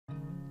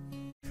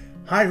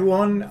Hi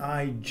everyone,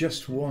 I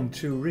just want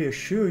to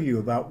reassure you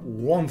about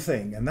one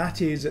thing, and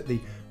that is that the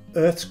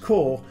Earth's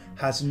core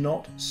has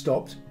not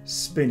stopped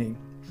spinning.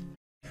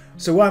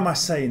 So why am I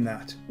saying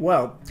that?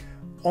 Well,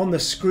 on the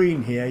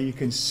screen here you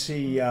can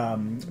see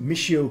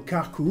Michio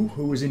Kaku,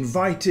 who was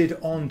invited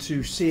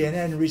onto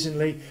CNN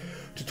recently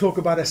to talk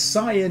about a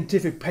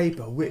scientific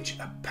paper which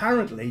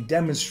apparently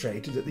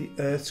demonstrated that the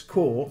Earth's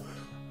core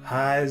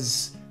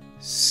has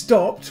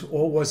stopped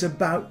or was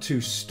about to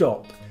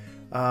stop.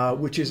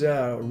 Which is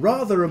a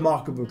rather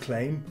remarkable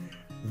claim,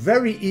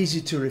 very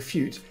easy to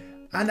refute,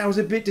 and I was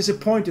a bit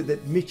disappointed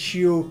that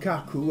Michio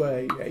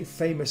Kaku, a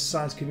famous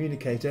science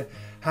communicator,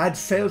 had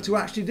failed to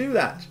actually do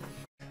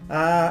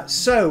that.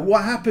 So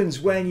what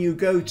happens when you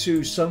go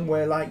to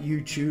somewhere like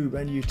YouTube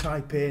and you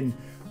type in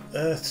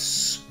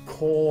Earth's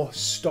core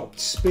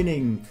stopped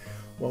spinning?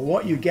 Well,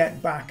 what you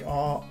get back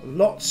are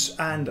lots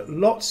and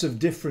lots of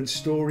different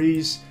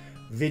stories,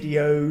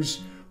 videos,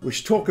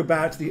 which talk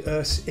about the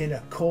Earth's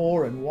inner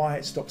core and why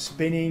it stopped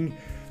spinning.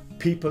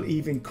 People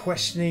even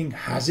questioning,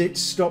 has it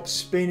stopped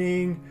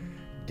spinning?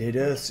 Did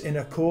Earth's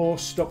inner core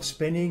stop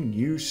spinning?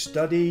 New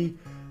study,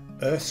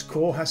 Earth's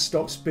core has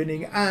stopped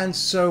spinning, and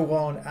so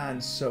on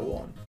and so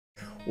on.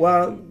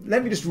 Well,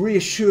 let me just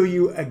reassure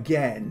you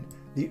again,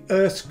 the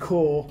Earth's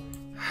core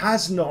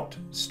has not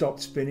stopped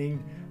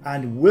spinning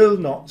and will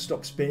not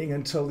stop spinning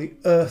until the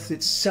Earth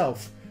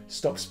itself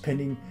stops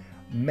spinning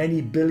many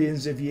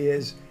billions of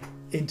years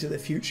into the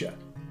future.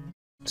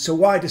 So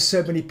why do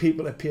so many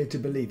people appear to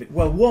believe it?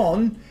 Well,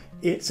 one,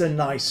 it's a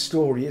nice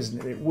story, isn't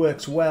it? It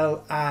works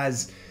well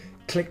as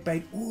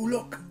clickbait. Oh,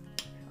 look,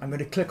 I'm going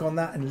to click on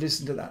that and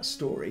listen to that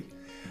story.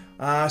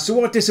 So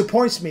what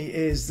disappoints me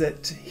is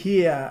that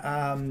here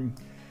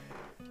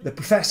the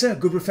professor, a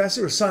good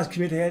professor, a science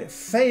communicator,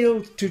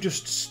 failed to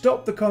just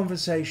stop the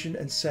conversation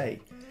and say,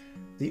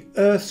 the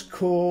Earth's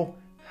core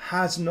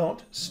has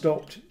not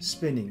stopped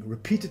spinning.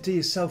 Repeat it to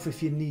yourself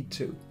if you need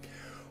to.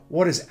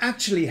 What has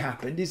actually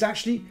happened is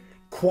actually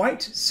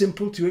quite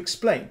simple to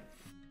explain.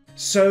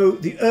 So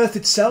the Earth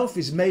itself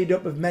is made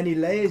up of many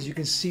layers. You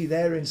can see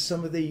there in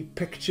some of the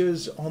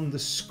pictures on the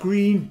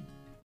screen.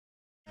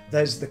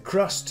 There's the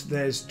crust,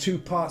 there's two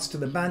parts to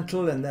the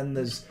mantle, and then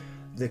there's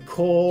the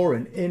core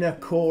and inner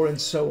core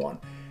and so on.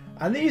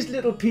 And these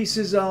little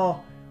pieces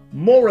are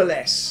more or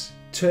less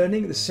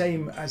turning the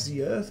same as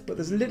the Earth, but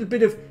there's a little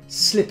bit of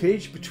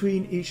slippage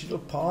between each little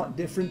part,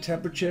 different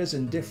temperatures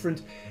and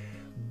different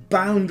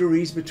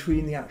boundaries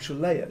between the actual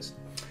layers.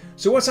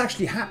 So what's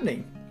actually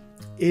happening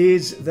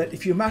is that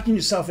if you imagine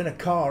yourself in a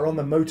car on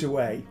the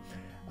motorway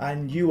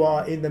and you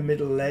are in the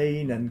middle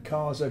lane and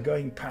cars are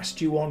going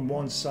past you on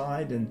one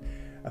side and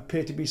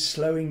appear to be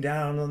slowing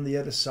down on the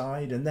other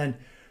side, and then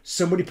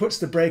somebody puts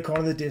the brake on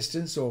in the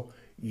distance or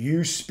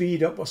you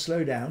speed up or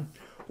slow down,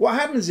 what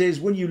happens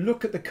is when you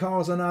look at the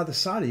cars on either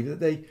side of you,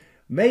 that they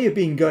may have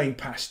been going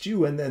past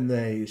you and then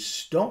they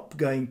stop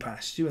going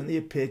past you and they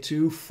appear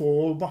to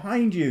fall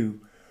behind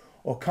you.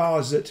 Or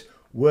cars that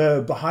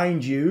were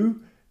behind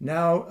you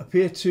now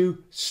appear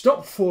to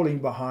stop falling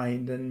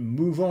behind and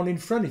move on in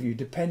front of you,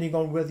 depending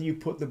on whether you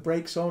put the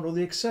brakes on or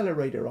the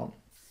accelerator on.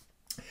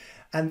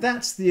 And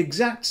that's the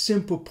exact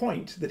simple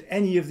point that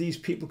any of these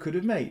people could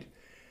have made.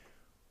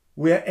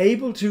 We're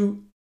able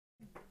to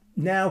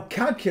now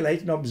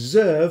calculate and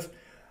observe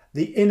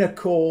the inner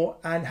core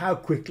and how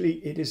quickly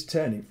it is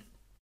turning.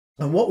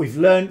 And what we've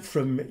learned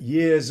from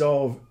years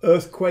of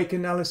earthquake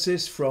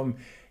analysis, from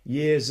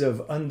years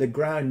of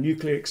underground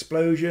nuclear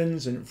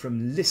explosions, and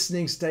from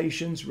listening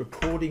stations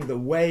recording the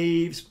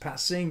waves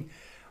passing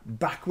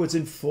backwards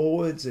and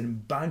forwards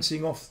and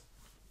bouncing off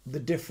the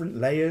different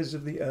layers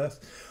of the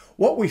Earth,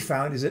 what we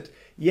found is that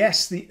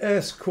yes, the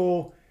Earth's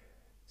core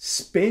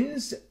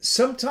spins.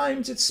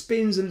 Sometimes it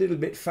spins a little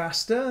bit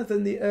faster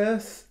than the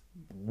Earth,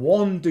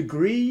 1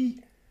 degree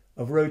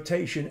of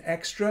rotation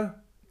extra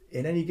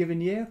in any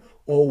given year,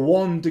 or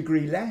 1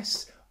 degree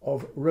less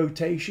of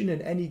rotation in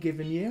any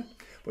given year,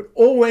 but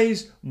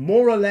always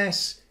more or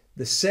less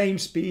the same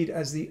speed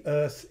as the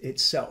Earth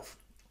itself.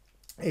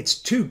 It's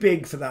too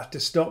big for that to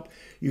stop.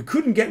 You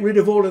couldn't get rid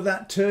of all of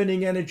that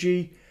turning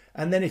energy,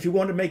 and then if you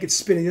want to make it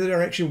spin in the other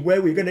direction,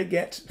 where we're going to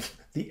get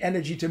the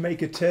energy to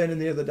make a turn in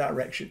the other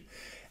direction?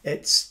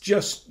 It's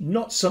just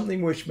not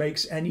something which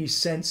makes any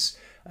sense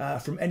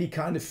from any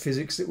kind of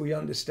physics that we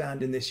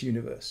understand in this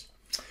universe.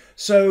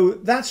 So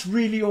that's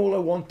really all I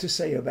want to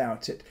say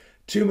about it.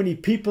 Too many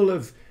people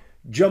have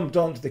jumped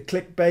onto the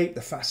clickbait,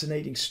 the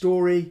fascinating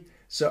story.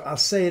 So I'll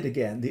say it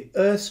again. The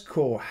Earth's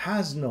core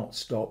has not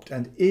stopped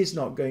and is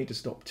not going to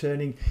stop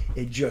turning.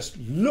 It just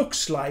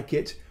looks like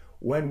it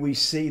when we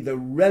see the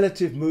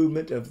relative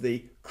movement of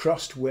the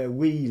crust where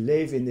we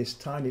live in this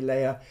tiny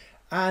layer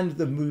and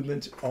the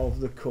movement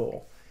of the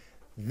core.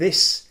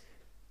 This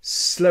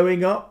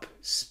slowing up,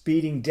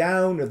 speeding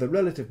down of the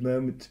relative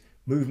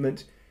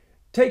movement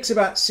takes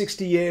about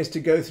 60 years to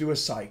go through a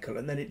cycle,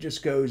 and then it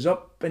just goes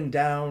up and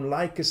down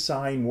like a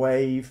sine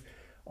wave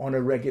on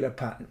a regular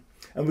pattern.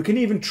 And we can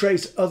even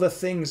trace other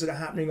things that are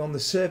happening on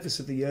the surface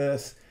of the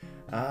Earth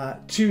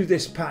to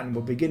this pattern.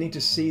 We're beginning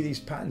to see these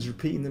patterns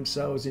repeating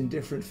themselves in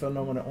different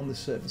phenomena on the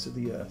surface of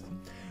the Earth.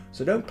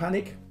 So don't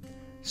panic,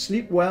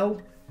 sleep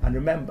well, and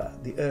remember,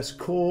 the Earth's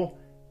core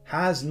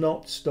has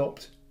not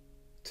stopped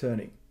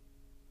turning.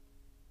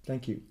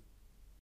 Thank you.